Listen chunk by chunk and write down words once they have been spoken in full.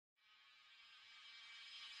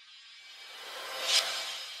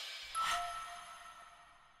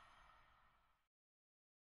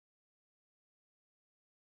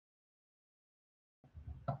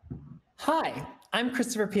Hi, I'm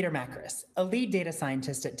Peter Makris, a lead data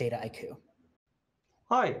scientist at Dataiku.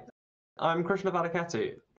 Hi, I'm Krishna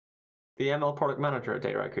Vadakattu, the ML product manager at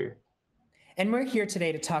Dataiku. And we're here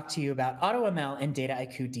today to talk to you about AutoML and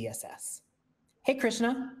Dataiku DSS. Hey,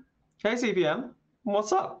 Krishna. Hey, CPM,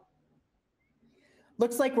 what's up?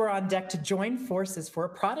 Looks like we're on deck to join forces for a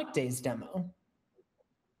Product Days demo.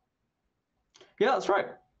 Yeah, that's right.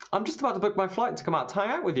 I'm just about to book my flight to come out to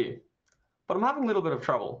hang out with you, but I'm having a little bit of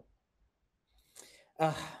trouble.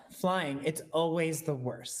 Flying, it's always the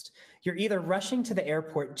worst. You're either rushing to the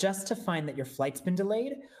airport just to find that your flight's been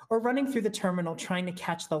delayed, or running through the terminal trying to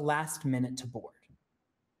catch the last minute to board.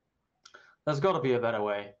 There's got to be a better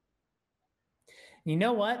way. You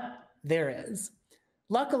know what? There is.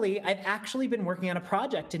 Luckily, I've actually been working on a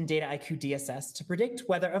project in Dataiku DSS to predict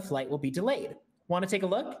whether a flight will be delayed. Want to take a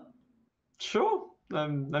look? Sure.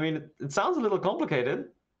 It sounds a little complicated.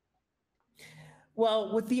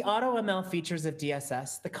 Well, with the AutoML features of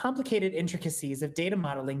DSS, the complicated intricacies of data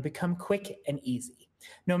modeling become quick and easy.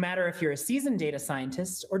 No matter if you're a seasoned data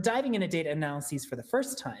scientist or diving into data analyses for the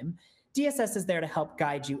first time, DSS is there to help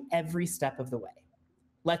guide you every step of the way.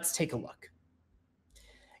 Let's take a look.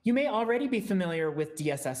 You may already be familiar with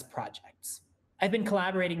DSS projects. I've been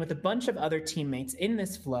collaborating with a bunch of other teammates in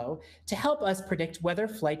this flow to help us predict whether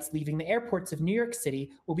flights leaving the airports of New York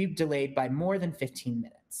City will be delayed by more than 15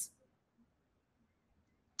 minutes.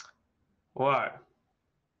 Wow.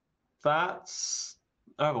 That's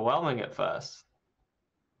overwhelming at first.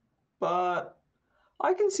 But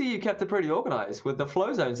I can see you kept it pretty organized with the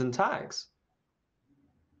flow zones and tags.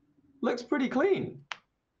 Looks pretty clean.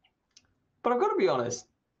 But I've got to be honest,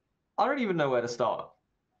 I don't even know where to start.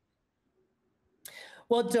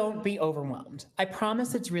 Well, don't be overwhelmed. I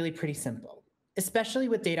promise it's really pretty simple, especially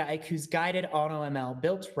with Dataiku's guided AutoML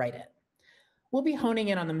built right in. We'll be honing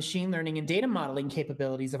in on the machine learning and data modeling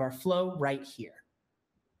capabilities of our flow right here.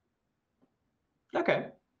 Okay.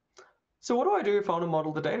 So what do I do if I want to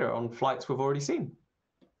model the data on flights we've already seen?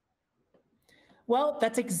 Well,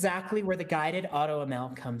 that's exactly where the guided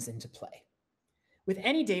AutoML comes into play. With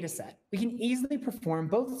any dataset, we can easily perform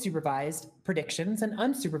both supervised predictions and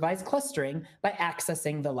unsupervised clustering by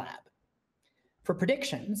accessing the lab. For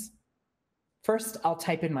predictions, first I'll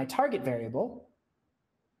type in my target variable,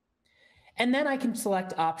 and then I can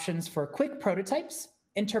select options for quick prototypes,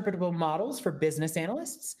 interpretable models for business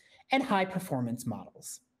analysts, and high-performance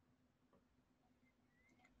models.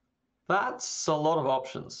 That's a lot of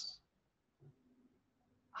options.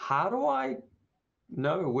 How do I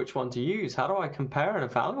know which one to use? How do I compare and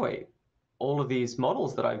evaluate all of these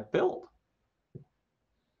models that I've built?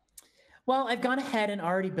 Well, I've gone ahead and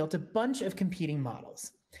already built a bunch of competing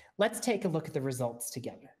models. Let's take a look at the results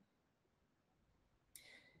together.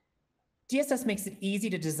 DSS makes it easy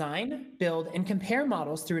to design, build, and compare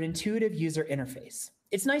models through an intuitive user interface.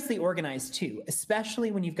 It's nicely organized too,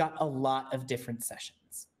 especially when you've got a lot of different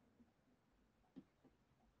sessions.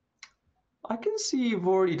 I can see you've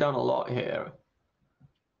already done a lot here.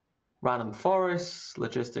 Random forests,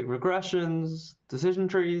 logistic regressions, decision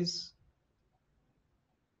trees.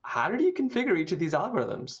 How did you configure each of these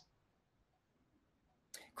algorithms?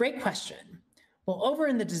 Great question. Well, over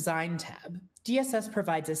in the Design tab, DSS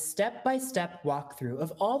provides a step-by-step walkthrough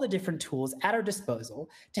of all the different tools at our disposal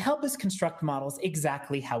to help us construct models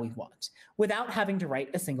exactly how we want, without having to write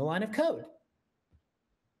a single line of code.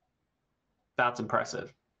 That's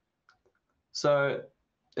impressive. So,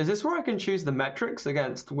 is this where I can choose the metrics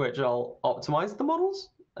against which I'll optimize the models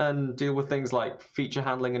and deal with things like feature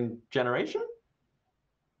handling and generation?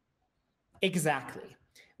 Exactly.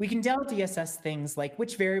 We can tell DSS things like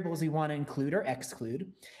which variables we want to include or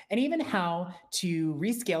exclude, and even how to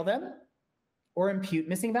rescale them or impute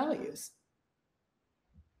missing values.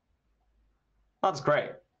 That's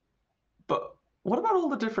great. But what about all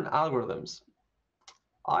the different algorithms?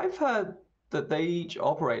 I've heard that they each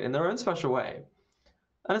operate in their own special way,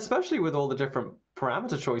 and especially with all the different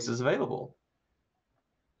parameter choices available.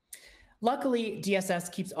 Luckily,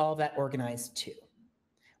 DSS keeps all of that organized too.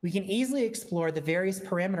 We can easily explore the various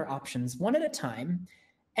parameter options one at a time,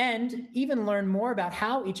 and even learn more about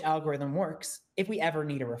how each algorithm works if we ever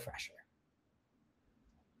need a refresher.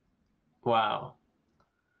 Wow.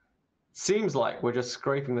 Seems like we're just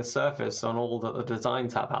scraping the surface on all that the Design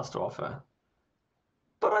tab has to offer.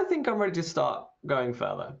 But I think I'm ready to start going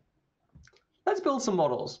further. Let's build some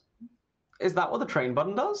models. Is that what the train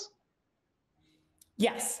button does?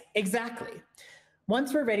 Yes, exactly.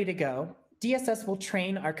 Once we're ready to go, DSS will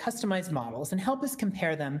train our customized models and help us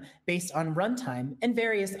compare them based on runtime and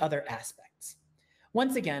various other aspects.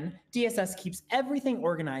 Once again, DSS keeps everything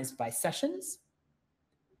organized by sessions,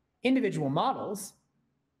 individual models,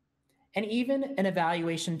 and even an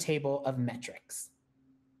evaluation table of metrics.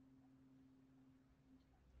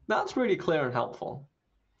 That's really clear and helpful.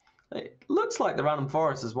 It looks like the random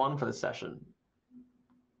forest has won for this session.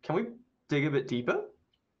 Can we dig a bit deeper?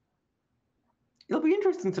 It'll be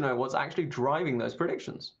interesting to know what's actually driving those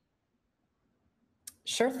predictions.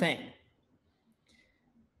 Sure thing.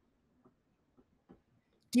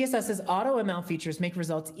 DSS's AutoML features make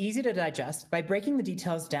results easy to digest by breaking the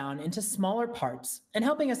details down into smaller parts and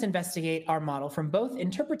helping us investigate our model from both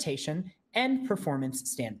interpretation and performance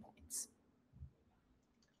standpoints.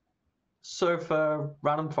 So for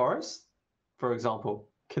random forests, for example,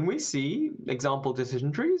 can we see example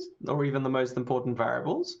decision trees or even the most important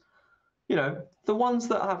variables? You know, the ones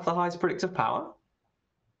that have the highest predictive power?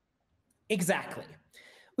 Exactly.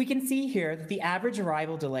 We can see here that the average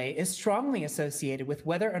arrival delay is strongly associated with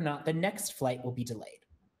whether or not the next flight will be delayed.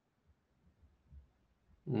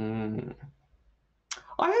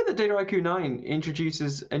 I heard that Dataiku 9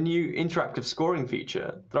 introduces a new interactive scoring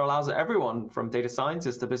feature that allows everyone from data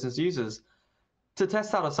scientists to business users to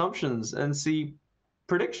test out assumptions and see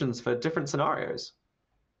predictions for different scenarios.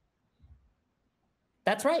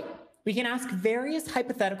 That's right. We can ask various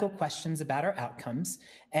hypothetical questions about our outcomes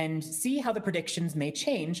and see how the predictions may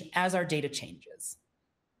change as our data changes.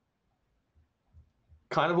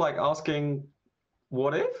 Kind of like asking,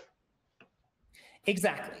 what if?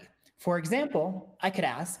 Exactly. For example, I could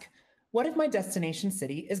ask, what if my destination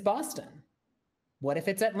city is Boston? What if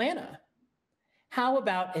it's Atlanta? How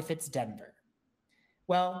about if it's Denver?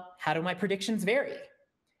 Well, how do my predictions vary?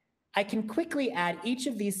 I can quickly add each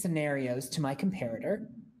of these scenarios to my comparator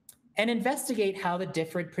and investigate how the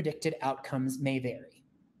different predicted outcomes may vary.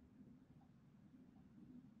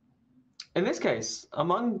 In this case,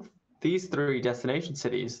 among these three destination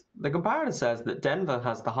cities, the comparator says that Denver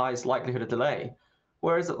has the highest likelihood of delay,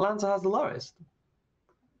 whereas Atlanta has the lowest.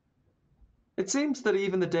 It seems that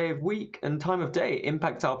even the day of week and time of day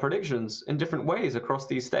impact our predictions in different ways across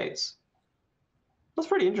these states. That's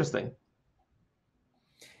pretty interesting.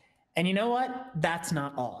 And you know what? That's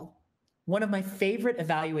not all. One of my favorite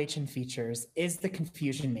evaluation features is the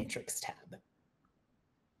confusion matrix tab.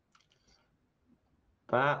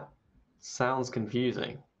 That sounds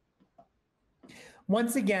confusing.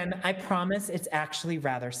 Once again, I promise it's actually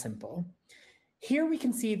rather simple. Here we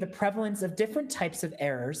can see the prevalence of different types of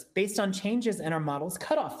errors based on changes in our model's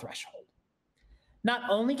cutoff threshold. Not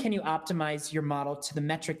only can you optimize your model to the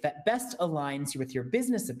metric that best aligns with your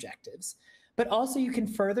business objectives, but also you can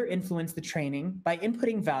further influence the training by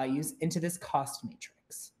inputting values into this cost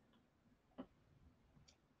matrix.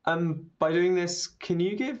 By doing this, can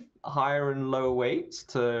you give higher and lower weights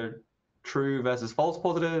to true versus false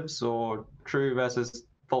positives or true versus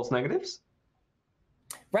false negatives?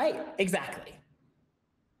 Right, exactly.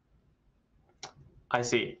 I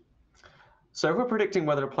see. So if we're predicting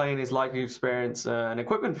whether a plane is likely to experience an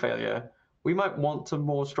equipment failure, we might want to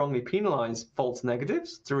more strongly penalize false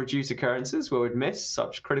negatives to reduce occurrences where we'd miss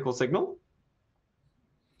such critical signal?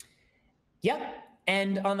 Yep.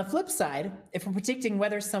 And on the flip side, if we're predicting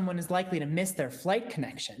whether someone is likely to miss their flight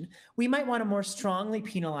connection, we might want to more strongly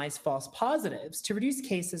penalize false positives to reduce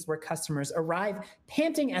cases where customers arrive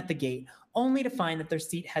panting at the gate only to find that their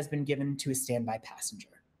seat has been given to a standby passenger.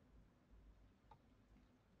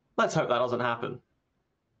 Let's hope that doesn't happen.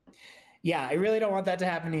 Yeah, I really don't want that to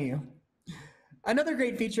happen to you. Another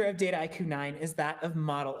great feature of Dataiku 9 is that of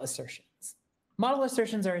model assertions. Model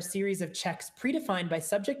assertions are a series of checks predefined by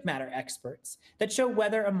subject matter experts that show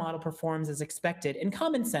whether a model performs as expected in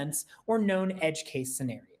common sense or known edge case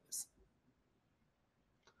scenarios.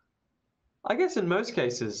 I guess in most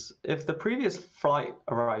cases, if the previous flight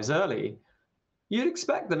arrives early, you'd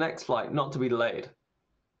expect the next flight not to be delayed.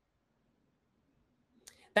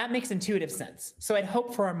 That makes intuitive sense, so I'd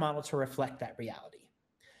hope for our model to reflect that reality.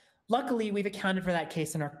 Luckily, we've accounted for that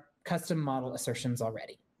case in our custom model assertions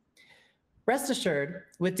already. Rest assured,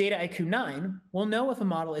 with Dataiku 9, we'll know if a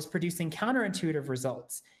model is producing counterintuitive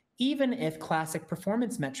results, even if classic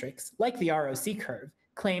performance metrics, like the ROC curve,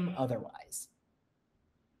 claim otherwise.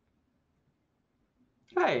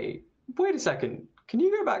 Hey, wait a second. Can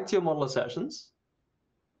you go back to your model assertions?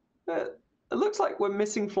 It looks like we're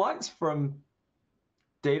missing flights from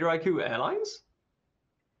Dataiku Airlines?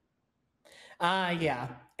 Yeah.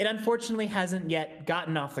 It unfortunately hasn't yet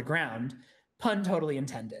gotten off the ground. Pun totally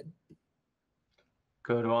intended.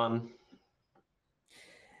 Good one.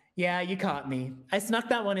 Yeah, you caught me. I snuck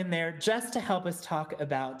that one in there just to help us talk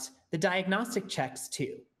about the diagnostic checks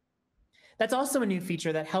too. That's also a new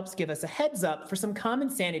feature that helps give us a heads up for some common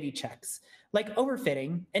sanity checks, like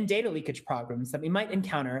overfitting and data leakage problems that we might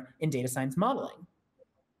encounter in data science modeling.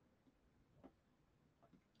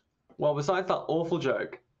 Well, besides that awful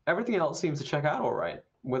joke, everything else seems to check out all right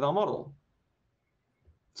with our model.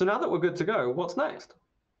 So now that we're good to go, what's next?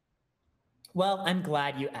 Well, I'm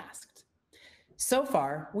glad you asked. So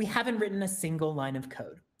far, we haven't written a single line of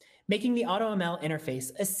code, making the AutoML interface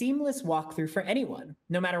a seamless walkthrough for anyone,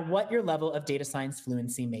 no matter what your level of data science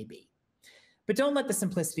fluency may be. But don't let the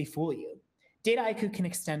simplicity fool you. Dataiku can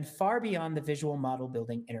extend far beyond the visual model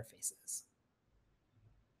building interfaces.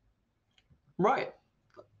 Right.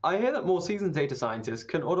 I hear that more seasoned data scientists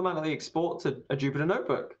can automatically export to a Jupyter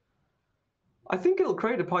notebook. I think it'll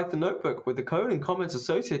create a Python notebook with the code and comments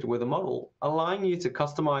associated with the model, allowing you to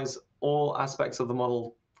customize all aspects of the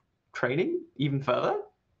model training even further.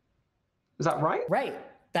 Is that right? Right,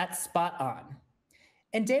 that's spot on.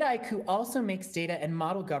 And Dataiku also makes data and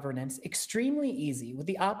model governance extremely easy with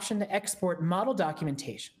the option to export model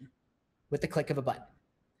documentation with the click of a button.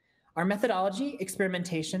 Our methodology,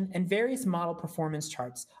 experimentation, and various model performance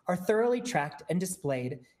charts are thoroughly tracked and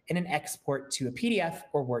displayed in an export to a PDF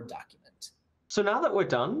or Word document. So now that we're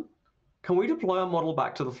done, can we deploy our model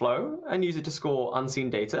back to the flow and use it to score unseen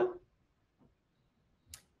data?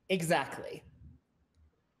 Exactly.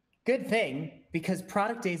 Good thing, because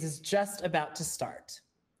Product Days is just about to start.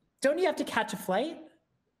 Don't you have to catch a flight?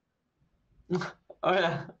 Oh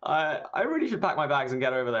yeah, I really should pack my bags and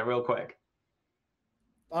get over there real quick.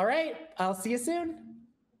 All right, I'll see you soon.